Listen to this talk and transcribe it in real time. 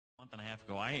half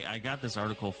ago, I got this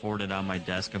article forwarded on my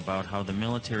desk about how the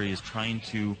military is trying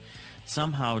to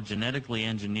somehow genetically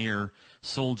engineer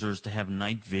soldiers to have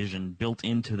night vision built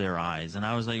into their eyes. And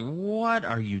I was like, what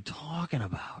are you talking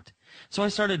about? So I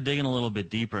started digging a little bit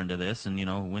deeper into this and,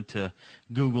 went to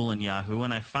Google and Yahoo,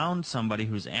 and I found somebody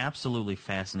who's absolutely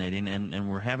fascinating, and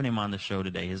we're having him on the show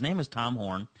today. His name is Tom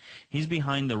Horn. He's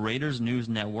behind the Raiders News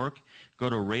Network. Go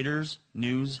to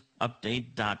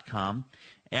RaidersNewsUpdate.com.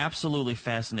 Absolutely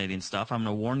fascinating stuff. I'm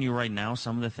going to warn you right now,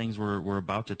 some of the things we're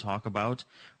about to talk about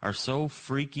are so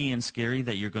freaky and scary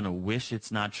that you're going to wish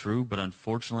it's not true, but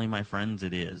unfortunately, my friends,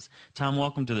 it is. Tom,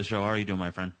 welcome to the show. How are you doing,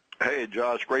 my friend? Hey,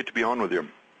 Josh. Great to be on with you.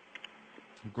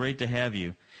 Great to have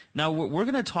you. Now, we're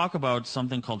going to talk about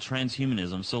something called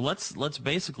transhumanism. So let's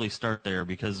basically start there,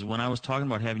 because when I was talking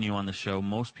about having you on the show,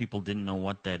 most people didn't know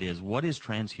what that is. What is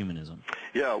transhumanism?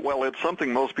 Yeah, well, it's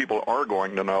something most people are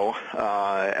going to know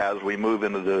as we move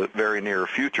into the very near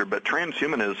future. But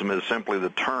transhumanism is simply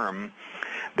the term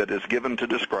that is given to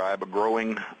describe a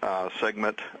growing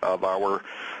segment of our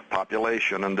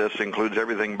population, and this includes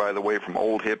everything, by the way, from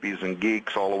old hippies and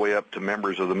geeks all the way up to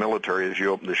members of the military, as you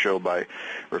opened the show by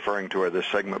referring to, or this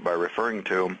segment by referring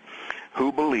to,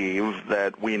 who believe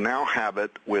that we now have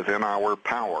it within our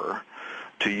power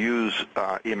to use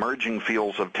emerging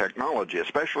fields of technology,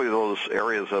 especially those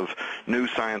areas of new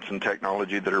science and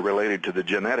technology that are related to the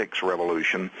genetics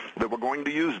revolution, that we're going to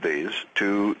use these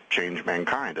to change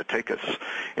mankind, to take us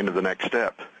into the next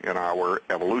step in our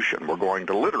evolution. We're going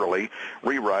to literally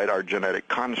rewrite our genetic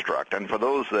construct. And for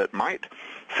those that might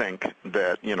think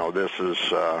that, this is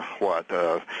a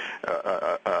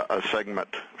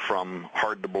segment from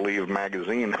Hard to Believe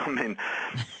magazine. I mean,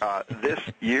 this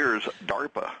year's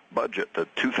DARPA budget, the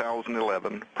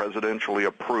 2011 presidentially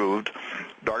approved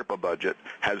DARPA budget,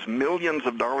 has millions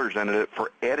of dollars in it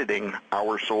for editing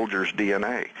our soldiers'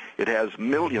 DNA. It has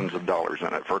millions of dollars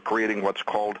in it for creating what's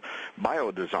called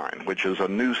biodesign, which is a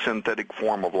new synthetic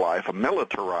form of life, a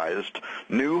militarized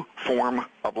new form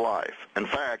of life. In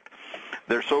fact,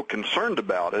 they're so concerned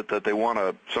about it that they want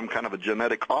some kind of a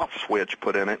genetic off switch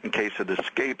put in it in case it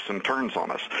escapes and turns on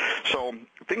us. So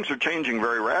things are changing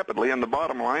very rapidly, and the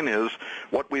bottom line is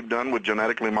what we've done with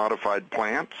genetically modified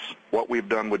plants, what we've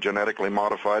done with genetically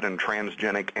modified and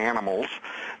transgenic animals.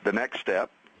 The next step.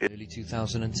 In early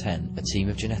 2010, a team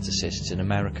of geneticists in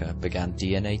America began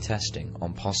DNA testing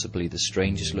on possibly the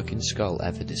strangest looking skull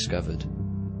ever discovered.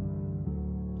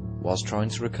 Whilst trying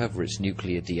to recover its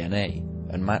nuclear DNA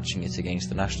and matching it against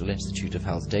the National Institute of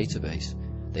Health database,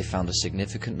 they found a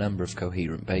significant number of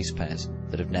coherent base pairs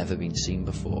that have never been seen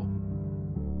before.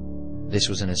 This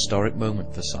was an historic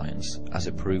moment for science, as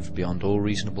it proved beyond all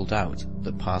reasonable doubt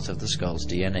that part of the skull's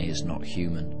DNA is not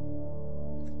human.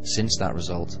 Since that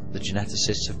result, the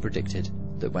geneticists have predicted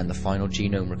that when the final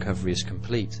genome recovery is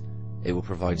complete, it will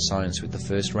provide science with the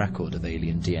first record of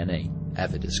alien DNA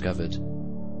ever discovered.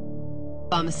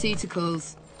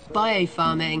 Pharmaceuticals,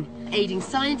 biofarming, aiding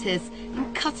scientists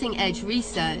in cutting-edge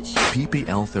research.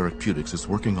 PPL Therapeutics is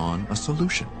working on a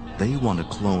solution. They want to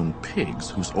clone pigs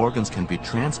whose organs can be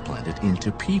transplanted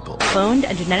into people. Cloned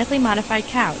and genetically modified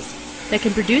cows that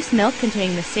can produce milk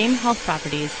containing the same health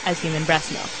properties as human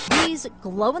breast milk. These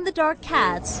glow-in-the-dark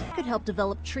cats could help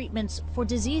develop treatments for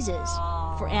diseases,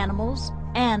 for animals,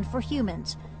 and for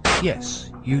humans.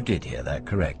 Yes, you did hear that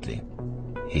correctly.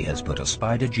 He has put a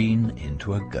spider gene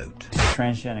into a goat.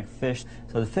 Transgenic fish.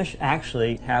 So the fish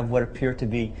actually have what appear to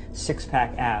be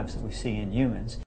six-pack abs that we see in humans.